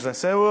confused. They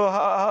say, well,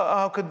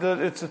 how could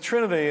it's a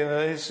Trinity,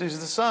 and he's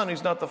the Son,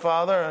 he's not the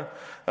Father.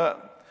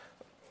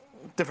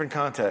 Different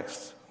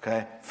context,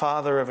 okay?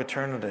 Father of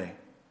Eternity.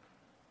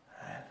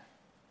 Right?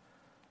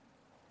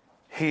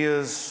 He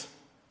is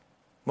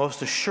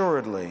most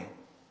assuredly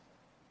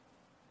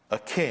a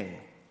king,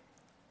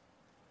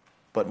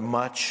 but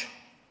much,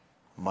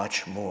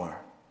 much more.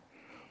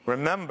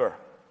 Remember,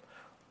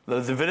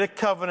 the Davidic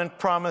covenant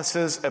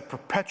promises a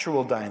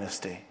perpetual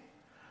dynasty,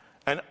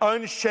 an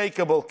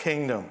unshakable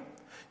kingdom.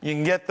 You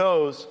can get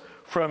those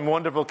from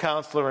Wonderful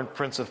Counselor and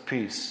Prince of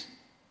Peace.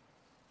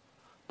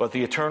 But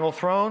the eternal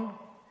throne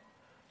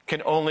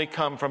can only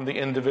come from the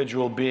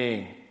individual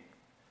being,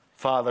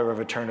 Father of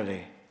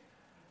eternity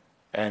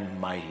and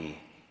mighty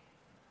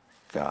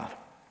God.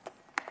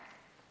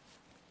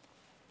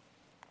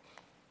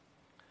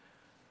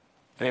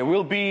 There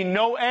will be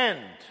no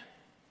end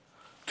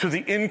to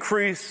the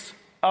increase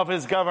of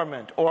his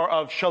government, or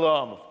of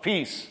shalom, of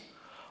peace,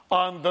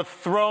 on the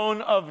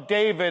throne of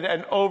David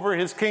and over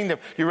his kingdom.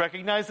 You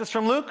recognize this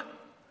from Luke?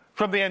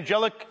 From the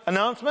angelic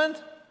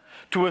announcement?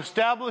 To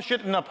establish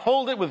it and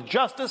uphold it with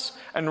justice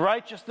and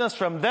righteousness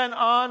from then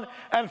on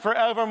and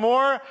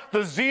forevermore.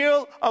 The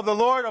zeal of the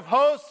Lord of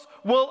hosts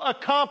will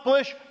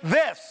accomplish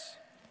this.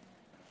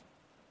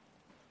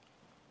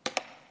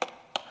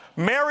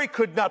 Mary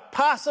could not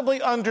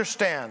possibly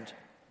understand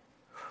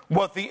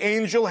what the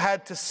angel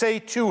had to say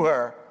to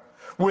her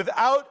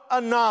without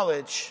a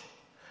knowledge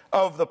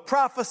of the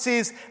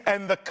prophecies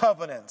and the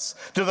covenants.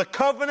 Do the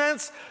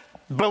covenants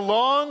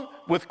belong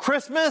with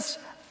Christmas?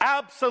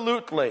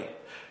 Absolutely.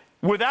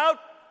 Without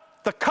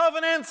the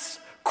covenants,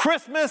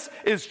 Christmas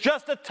is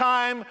just a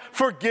time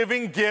for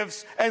giving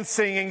gifts and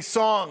singing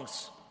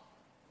songs.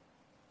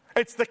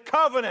 It's the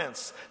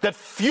covenants that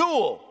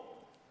fuel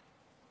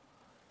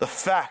the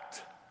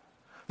fact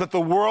that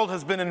the world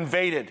has been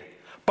invaded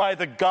by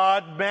the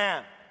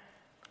God-man,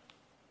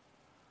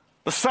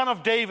 the Son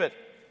of David,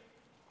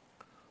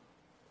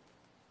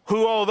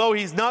 who, although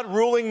he's not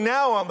ruling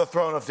now on the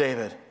throne of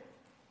David,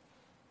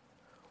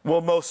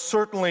 will most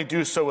certainly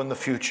do so in the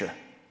future.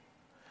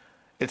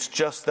 It's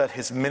just that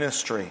his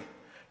ministry,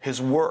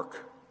 his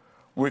work,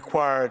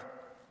 required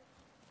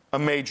a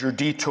major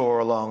detour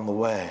along the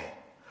way,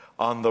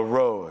 on the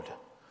road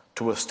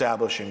to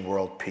establishing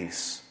world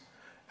peace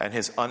and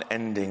his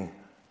unending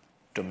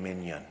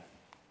dominion.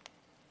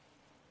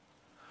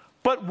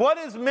 But what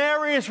is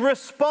Mary's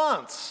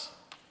response?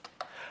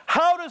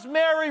 How does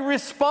Mary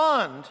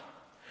respond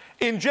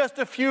in just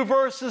a few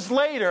verses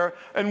later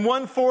in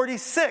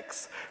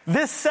 146?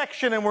 This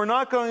section, and we're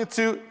not going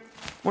to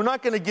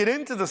get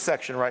into the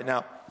section right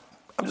now.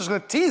 I'm just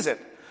going to tease it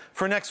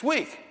for next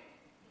week.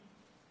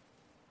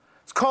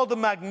 It's called the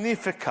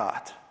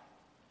Magnificat.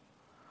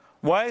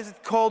 Why is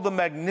it called the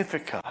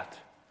Magnificat?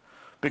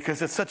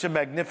 Because it's such a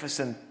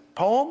magnificent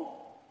poem.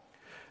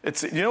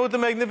 You know what the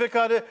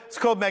Magnificat is? It's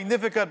called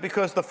Magnificat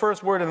because the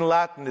first word in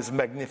Latin is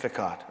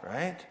Magnificat,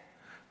 right?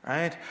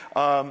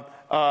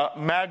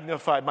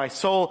 Magnified. My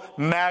soul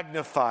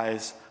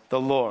magnifies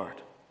the Lord.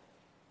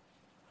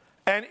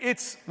 And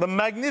it's the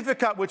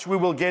Magnificat, which we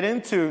will get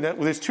into.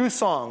 There's two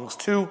songs,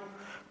 two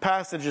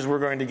passages we're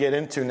going to get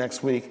into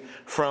next week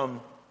from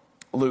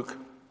Luke.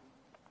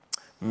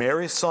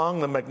 Mary's song,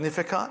 the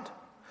Magnificat,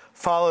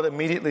 followed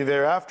immediately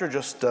thereafter,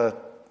 just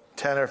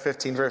 10 or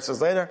 15 verses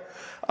later,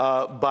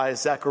 by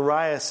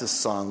Zacharias'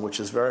 song, which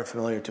is very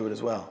familiar to it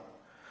as well.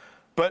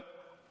 But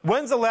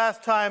when's the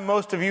last time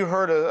most of you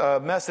heard a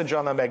message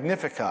on the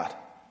Magnificat?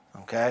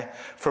 Okay?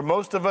 For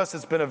most of us,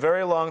 it's been a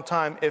very long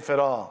time, if at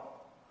all.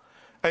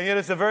 And yet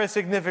it's a very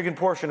significant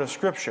portion of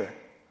Scripture,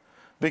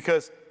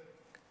 because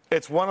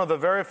it's one of the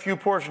very few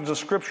portions of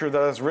Scripture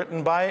that is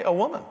written by a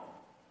woman.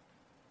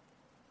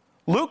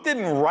 Luke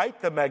didn't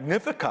write the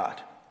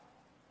Magnificat.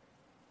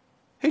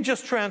 He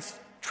just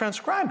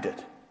transcribed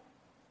it.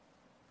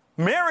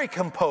 Mary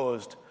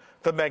composed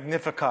the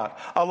Magnificat.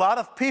 A lot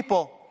of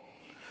people,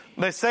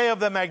 they say of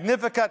the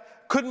Magnificat,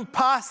 couldn't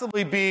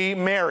possibly be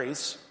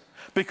Mary's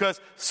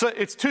because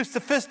it's too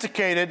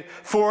sophisticated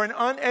for an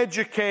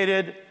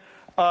uneducated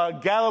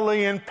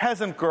Galilean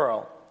peasant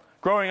girl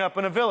growing up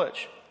in a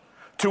village.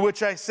 To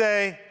which I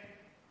say,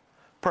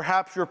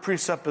 perhaps your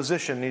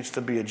presupposition needs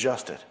to be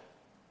adjusted.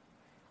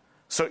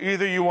 So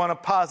either you want to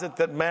posit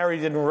that Mary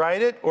didn't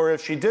write it, or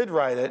if she did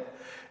write it,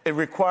 it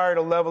required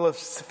a level of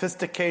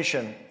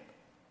sophistication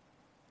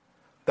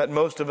that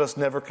most of us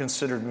never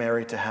considered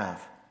Mary to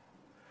have.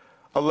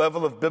 A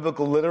level of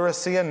biblical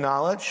literacy and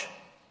knowledge,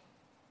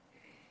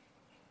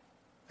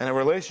 and a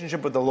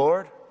relationship with the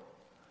Lord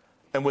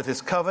and with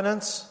his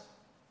covenants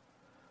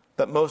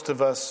that most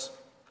of us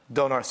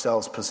don't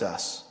ourselves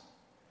possess.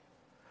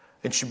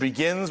 And she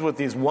begins with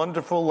these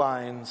wonderful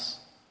lines,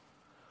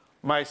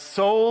 "My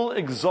soul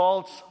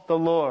exalts the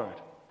Lord.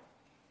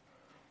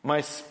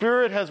 My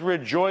spirit has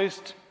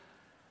rejoiced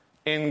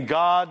in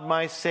God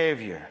my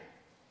Savior.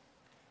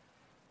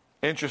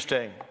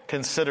 Interesting,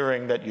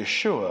 considering that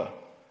Yeshua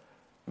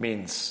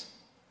means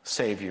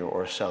Savior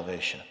or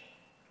salvation.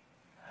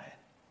 Right?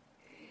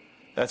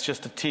 That's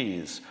just a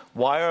tease.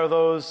 Why are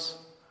those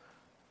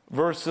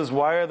verses,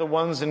 why are the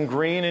ones in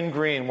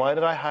green? Why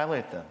did I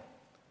highlight them?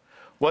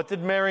 What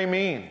did Mary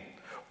mean?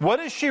 What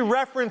is she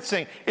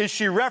referencing? Is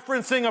she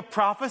referencing a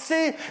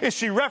prophecy? Is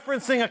she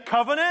referencing a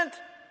covenant?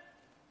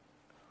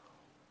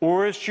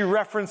 Or is she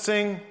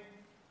referencing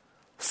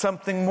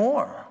something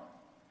more?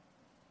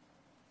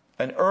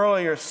 An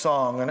earlier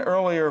song, an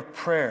earlier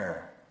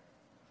prayer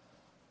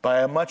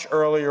by a much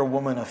earlier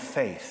woman of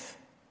faith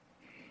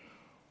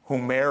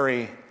whom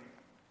Mary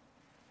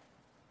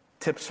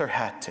tips her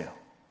hat to,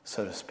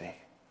 so to speak.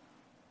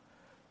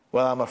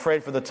 Well, I'm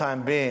afraid for the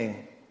time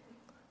being,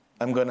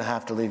 I'm going to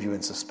have to leave you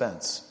in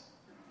suspense.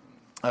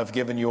 I've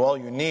given you all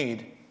you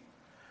need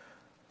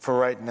for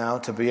right now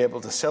to be able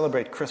to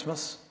celebrate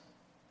Christmas,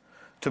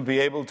 to be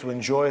able to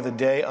enjoy the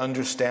day,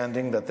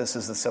 understanding that this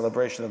is the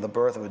celebration of the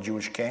birth of a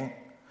Jewish king,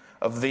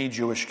 of the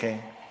Jewish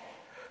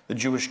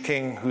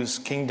king whose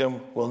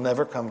kingdom will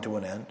never come to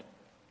an end.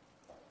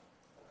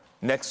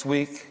 Next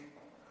week,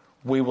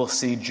 we will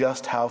see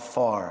just how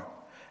far,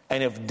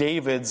 and if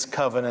David's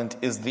covenant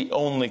is the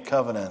only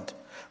covenant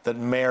that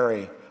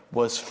Mary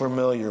was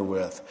familiar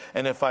with,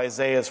 and if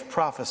Isaiah's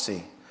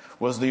prophecy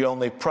was the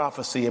only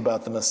prophecy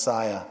about the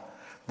Messiah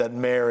that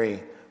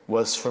Mary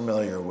was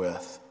familiar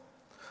with.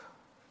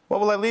 What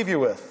will I leave you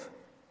with?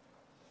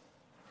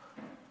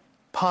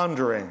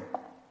 Pondering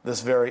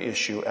this very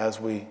issue as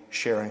we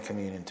share in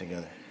communion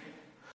together.